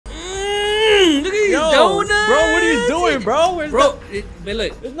donuts. Bro, what are you doing, bro? But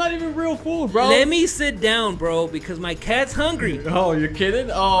look, it's not even real food, bro. let me sit down, bro, because my cat's hungry. Oh, you're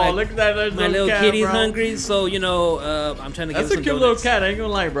kidding? Oh, look at that. My little cat, kitty's bro. hungry, so you know, I'm trying to get some donuts. That's a cute little cat. I ain't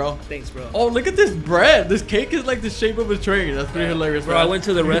gonna lie, bro. Thanks, bro. Oh, look at this bread. This cake is like the shape of a train. That's pretty hilarious, bro. I went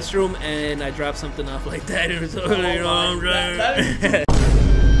to the restroom and I dropped something off like that. It was you know, I'm trying.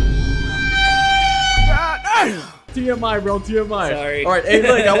 TMI, bro. TMI. Sorry. All right, hey,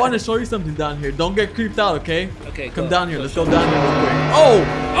 look, I want to show you something down here. Don't get creeped out, okay? Okay. Come down here. Let's go down here real quick. Oh!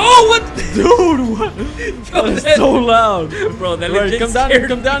 Oh, what? Dude, what? Bro, that's so loud. Bro, that legit legit come down here.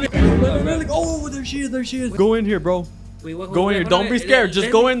 Come down here. Really? Oh, there she is. There she is. Go in here, bro. Wait, go in here. Don't be scared. Just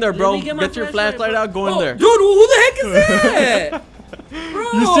go in there, bro. Get your flashlight out. Go in there. Dude, who the heck is that?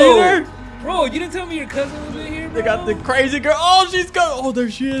 Bro. You see her? Bro, you didn't tell me your cousin was in here, bro. They got the crazy girl. Oh, she's got. Oh, there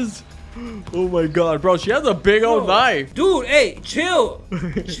she is. Oh my god, bro. She has a big old knife. Dude, hey, chill.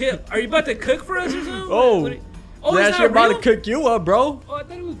 Chill. Are you about to cook for us or something? Oh. Yeah, she's about to cook you up, bro. Oh, I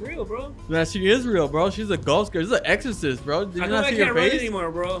thought it was real, bro. Yeah, she is real, bro. She's a ghost girl. She's an exorcist, bro. Did you not see her face? Run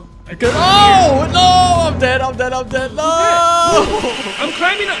anymore, bro. Oh, no. I'm dead. I'm dead. I'm dead. No. I'm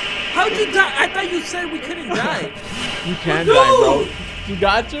climbing up. How'd you die? I thought you said we couldn't die. You can die, bro. You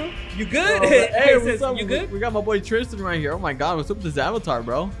got you? You good? Hey, what's up? You good? We got my boy Tristan right here. Oh my god, what's up with this avatar,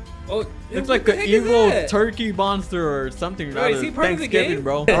 bro? Oh, it's like an evil turkey monster or something. Bro, is he part Thanksgiving, of the game?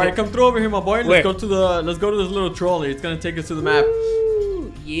 bro. All right, come through over here, my boy. Where? Let's go to this little trolley. It's gonna take us to the map.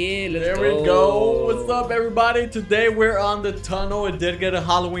 Ooh, yeah, let's go. There we go. What's up, everybody? Today we're on the tunnel. It did get a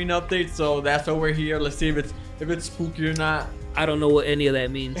Halloween update, so that's why we're here. Let's see if it's spooky or not. I don't know what any of that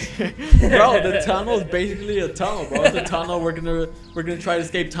means. Bro, the tunnel is basically a tunnel, bro. It's a tunnel. We're gonna try to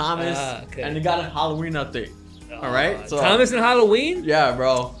escape Thomas, okay. And they got a Halloween update. All right, so Thomas and Halloween? Yeah,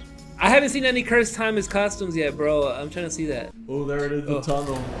 bro. I haven't seen any cursed Thomas costumes yet, bro. I'm trying to see that. Oh, there it is, the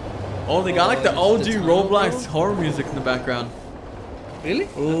tunnel. Oh, they got like the OG Roblox horror music in the background. Really?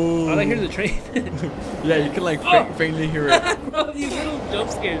 Ooh. All I hear is the train. Yeah, you can like faintly hear it. Bro, these little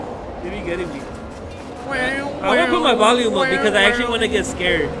jump scares. They're getting me. I want to put my volume up because I actually want to get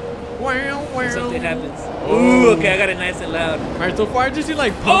scared when something happens. Ooh, okay, I got it nice and loud. All right, so far I just see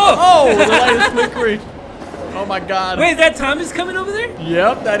like oh, the light is flickering. Oh my god. Wait, is that Thomas coming over there?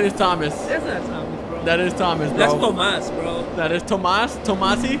 Yep, that is Thomas. That's not Thomas, bro. That is Thomas, bro. That's Tomas, bro. That is Tomas.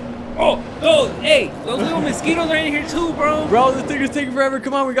 Tomasi. Oh, hey, those little mosquitoes are in here too, bro. Bro, this thing is taking forever.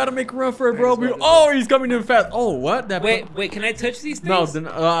 Come on, we gotta make a run for it, bro. Oh, he's coming in fast. Oh, what? Wait, can I touch these things? No,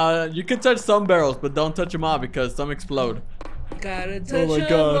 then, you can touch some barrels, but don't touch them all because some explode. Gotta touch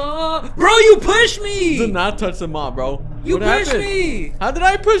them all. Bro, you pushed me. Do not touch them all, bro. You pushed me. How did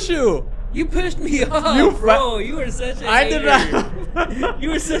I push you? You pushed me off, bro. You were such a hater. I did not. You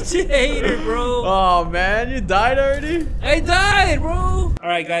were such a hater, bro. Oh, man. You died already? I died, bro. All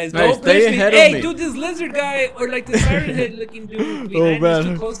right, guys. Don't push me. Ahead hey, of me. Dude, this lizard guy or like the siren head looking dude behind is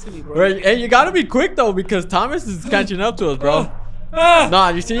too close to me, bro. Right, and you gotta be quick, though, because Thomas is catching up to us, bro.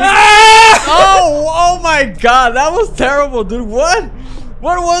 Nah, you see? Oh my god. That was terrible, dude. What?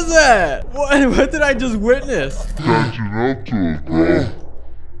 What was that? What did I just witness? Catching up to us, bro.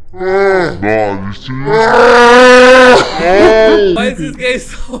 Nah, you see? Why is this game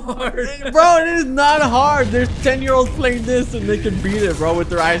so hard? Bro, it is not hard. There's 10-year-olds playing this and they can beat it, bro, with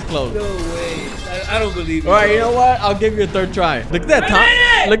their eyes closed. No way. I don't believe it. All right, you know what? I'll give you a third try. Look at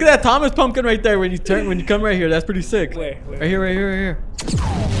that look at that Thomas pumpkin right there when you come right here. That's pretty sick. Where? Right here, right here, right here.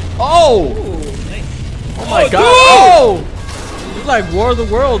 Oh! Ooh, nice. Oh my god. Oh! It's like War of the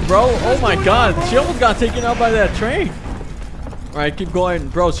Worlds, bro. Oh my god. She almost got taken out by that train. All right, keep going,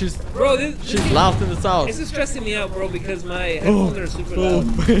 bro. She's lost in the south. This is stressing me out, bro, because my headphones are super loud.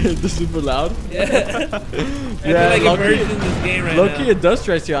 They're super loud. Yeah. I feel like immersed in this game right now. Low-key, it does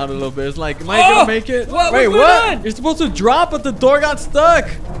stress you out a little bit. It's like, am I gonna make it? Wait, what? You're supposed to drop, but the door got stuck.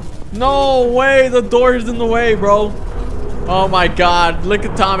 No way, the door is in the way, bro. Oh my god, look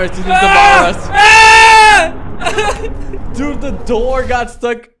at Thomas. He's gonna devour us. Dude, the door got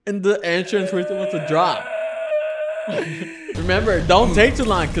stuck in the entrance we're supposed to drop. Remember, don't take too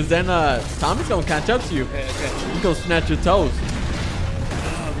long, because then Thomas gonna catch up to you. Okay. He's gonna snatch your toes.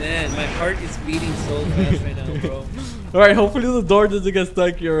 Oh man, my heart is beating so fast right now, bro. Alright, hopefully the door doesn't get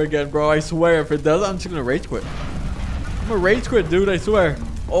stuck here again, bro. I swear, if it does, I'm just gonna rage quit. I'm gonna rage quit, dude, I swear.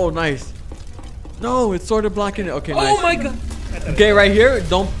 Oh, nice. No, it's sort of blocking it. Okay, nice. Oh my god. Okay, right here,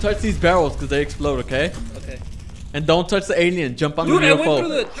 don't touch these barrels, because they explode, okay? Okay. And don't touch the alien. Jump on the UFO. Dude, I went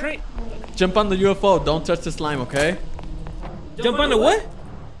through the train. Jump on the UFO. Don't touch the slime, okay? Jump on the what?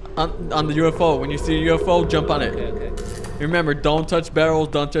 On the UFO. When you see a UFO, jump on it. Okay. Remember, don't touch barrels.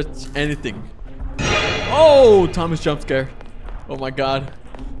 Don't touch anything. Oh, Thomas jump scare. Oh my god.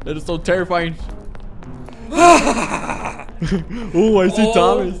 That is so terrifying. Oh, I see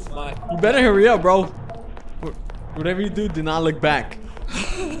Thomas. My. You better hurry up, bro. Whatever you do not look back.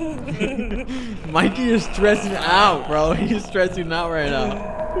 Mikey is stressing out, bro. He's stressing out right now.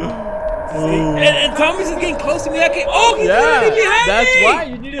 And Thomas is getting close to me. I can't. Oh, he's already behind that's me. why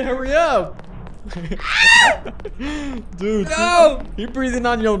you need to hurry up. Dude, No. he's breathing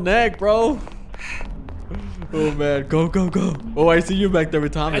on your neck, bro. Oh man, go, go, go. Oh, I see you back there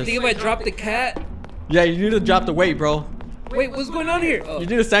with Thomas. I think if I drop the cat. Yeah, you need to drop the weight, bro. Wait, what's going on here? Oh. You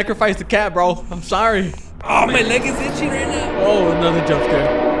need to sacrifice the cat, bro. I'm sorry. Oh, my leg is itchy right now. Oh, another jump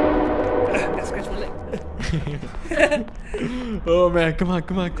scare. I scratched my leg. Oh man, come on,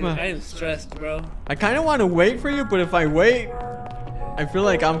 come on, come on. I am stressed, bro. I kind of want to wait for you, but if I wait, I feel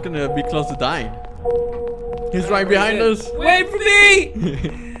like I'm gonna be close to dying. He's right behind us. Wait for me!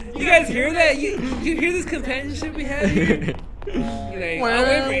 You guys hear that? You hear this companionship we have here? You're like, I'll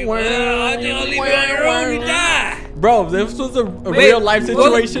wait for you. Well, don't leave me on your own, you die. Bro, if this was a real life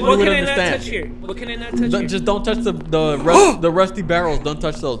situation, what you would can understand. I not touch here? What can I not touch here? Just don't touch the rusty barrels. Don't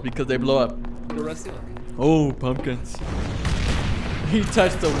touch those because they blow up. The rusty one. Oh, pumpkins. He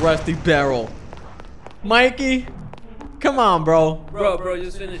touched the rusty barrel. Mikey, come on, bro. Bro,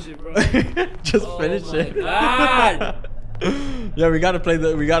 just finish it, bro. Just finish it. God. Yeah, we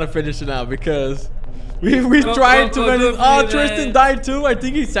gotta finish it now because we tried too many. Oh, Tristan died too. I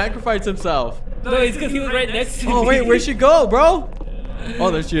think he sacrificed himself. No, it's because he was right next to me. Oh wait, where'd she go, bro?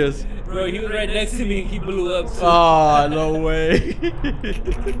 Oh, there she is. Bro, he was right next to me and he blew up. Oh, no way. Bro,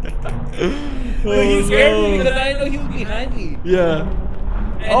 he scared me because I didn't know he was behind me. Yeah.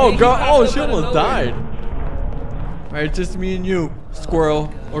 And Oh, girl. Oh, she out of almost nowhere. died. All right, just me and you,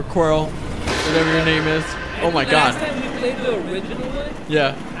 Squirrel or Quirrell, whatever your name is. Oh my God. Last time we played the original one,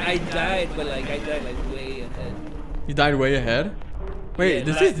 Yeah. I died way ahead. You died way ahead. Wait, Yeah,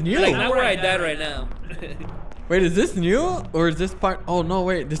 this like- is new. Like not where I died right now. Wait, is this new or is this part? Oh no,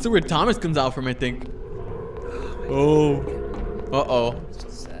 wait. This is where Thomas comes out from, I think. Oh. Uh-oh. So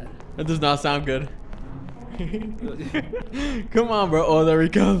sad. That does not sound good. Come on, bro. Oh, there he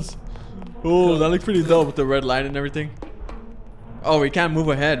comes. Oh, that looks pretty dope with the red line and everything. Oh, we can't move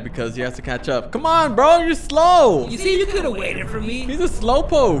ahead because he has to catch up. Come on, bro. You're slow. You see, you could have waited for me. He's a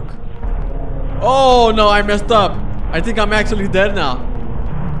slowpoke. Oh, no. I messed up. I think I'm actually dead now.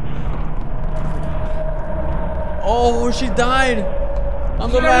 Oh, she died. I'm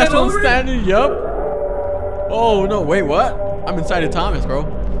the last one standing. Yup. Oh, no. Wait, what? I'm inside of Thomas, bro.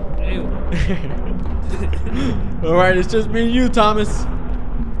 Ew. Alright, it's just me and you, Thomas.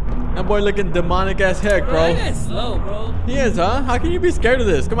 That boy looking demonic as heck, Bro, bro. that guy's slow, bro. He is, huh? How can you be scared of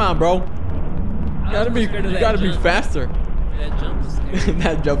this? Come on, bro. You gotta be faster. That jump was scary.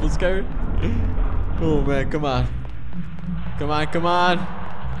 That jump was scary. Oh man, come on. Come on, come on.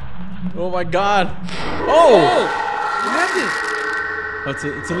 Oh my God. Oh! What happened? Oh,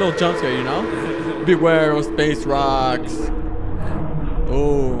 it's a little jump scare, you know? Beware of space rocks.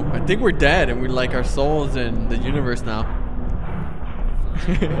 Oh, I think we're dead and we're like our souls in the universe now.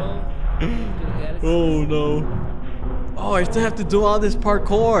 Oh no. Oh, I still have to do all this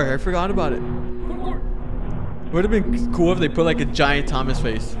parkour. I forgot about it. Would have been cool if they put like a giant Thomas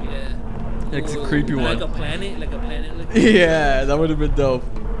face. Yeah. Like a creepy one. Like a planet Yeah, that would have been dope.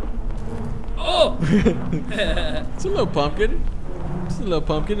 Oh! It's a little pumpkin. It's a little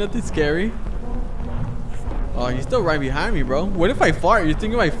pumpkin, nothing scary. Oh, he's still right behind me, bro. What if I fart? You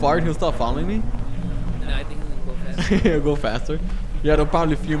think if I fart, he'll stop following me? No, I think he's gonna go faster. He'll go faster. Yeah, they'll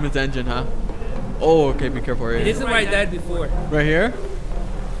probably fume his engine, huh? Oh, okay, be careful right This here. is where I died before. Right here?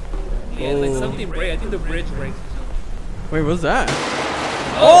 Yeah, like something break. I think the bridge breaks. Wait, what's that?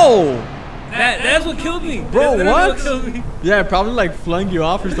 Oh! That's what killed me. Bro, That's what? killed me. Yeah, it probably like flung you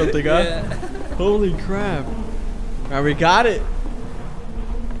off or something, huh? Yeah. Holy crap. Alright, we got it.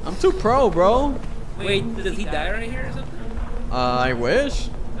 I'm too pro, bro. Wait, does he die right here or something? I wish.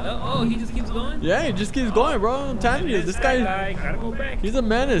 Oh, he just keeps going? Yeah, he just keeps going, bro. I'm telling you, this guy, gotta go back. he's a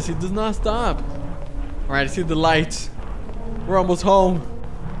menace. He does not stop. Alright, I see the light. We're almost home.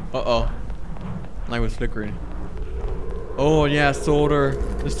 Uh-oh. Light was flickering. Oh, yeah, solder.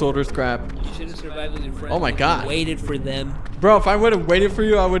 The solder scrap. You should have survived with your friends. Oh my God. Waited for them. Bro, if I would have waited for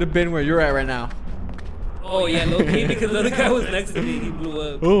you, I would have been where you're at right now. Oh, yeah, low-key, because the other guy was next to me. He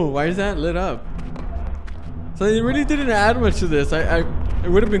blew up. Oh, why is that lit up? So they really didn't add much to this. It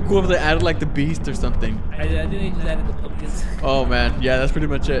would have been cool if they added like the beast or something. I think they just added the pumpkins. Oh man, yeah, that's pretty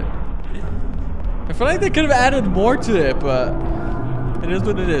much it. I feel like they could have added more to it, but it is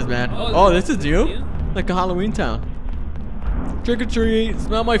what it is, man. Oh, this is you? Like a Halloween town. Trick or treat,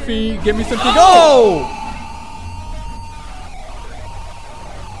 smell my feet, give me something. Oh!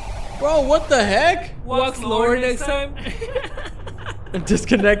 Bro, what the heck? Walk slower next time.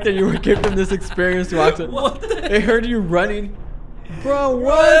 Disconnected. You were kicked from this experience. What the They heard you running. Bro, Bro,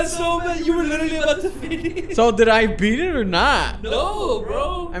 what? that's so bad. You were literally about to finish. So did I beat it or not? No,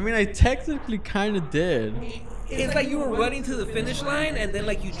 bro. I mean, I technically kind of did. It's like you were running to the finish line and then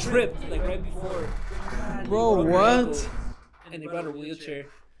like you tripped like right before. Bro, You broke your what? ankle, and they brought a wheelchair.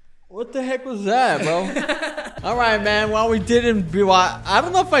 What the heck was that, bro? All right, man. Well, we didn't beat. Well, I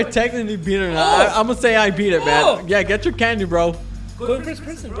don't know if I technically beat it or not. I'm gonna say I beat it, man. Yeah, get your candy, bro. Go in first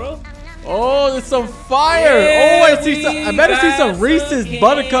person, bro. Oh, there's some fire. Yeah, Oh, I see some. I better see some Reese's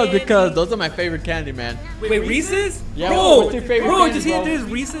Buttercups because those are my favorite candy, man. Wait, Reese's? Yeah, bro, what's your favorite bro, candy, you see bro? there's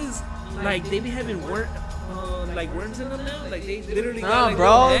Reese's, like they be having like worms in them now? Like they literally got Nah, like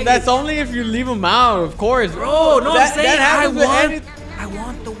bro, little that's maggots. only if you leave them out, of course. Bro, no, that, I'm saying that happens with I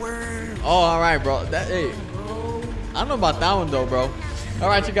want the worm. Oh, all right, bro. Hey, I don't know about that one though, bro. All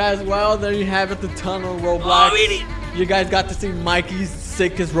right, you guys. Well, there you have it, the tunnel Roblox. Oh, really? You guys got to see Mikey's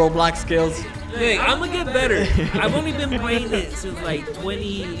sickest Roblox skills. Hey, I'm gonna get better. I've only been playing it since like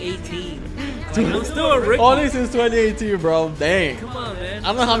 2018. Like, I'm still a rookie. Only since 2018, bro. Dang. Come on, man. I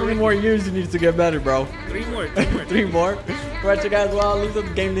don't know how many more years you need to get better, bro. 3 more. 3 more. All right, you guys. Well, leave the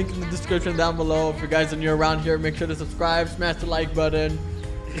game link in the description down below. If you guys are new around here, make sure to subscribe, smash the like button,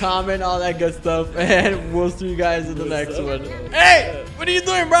 comment, all that good stuff, and we'll see you guys in the next one. Hey, what are you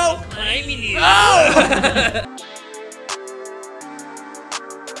doing, bro? I mean, Oh!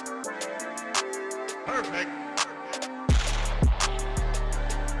 Perfect.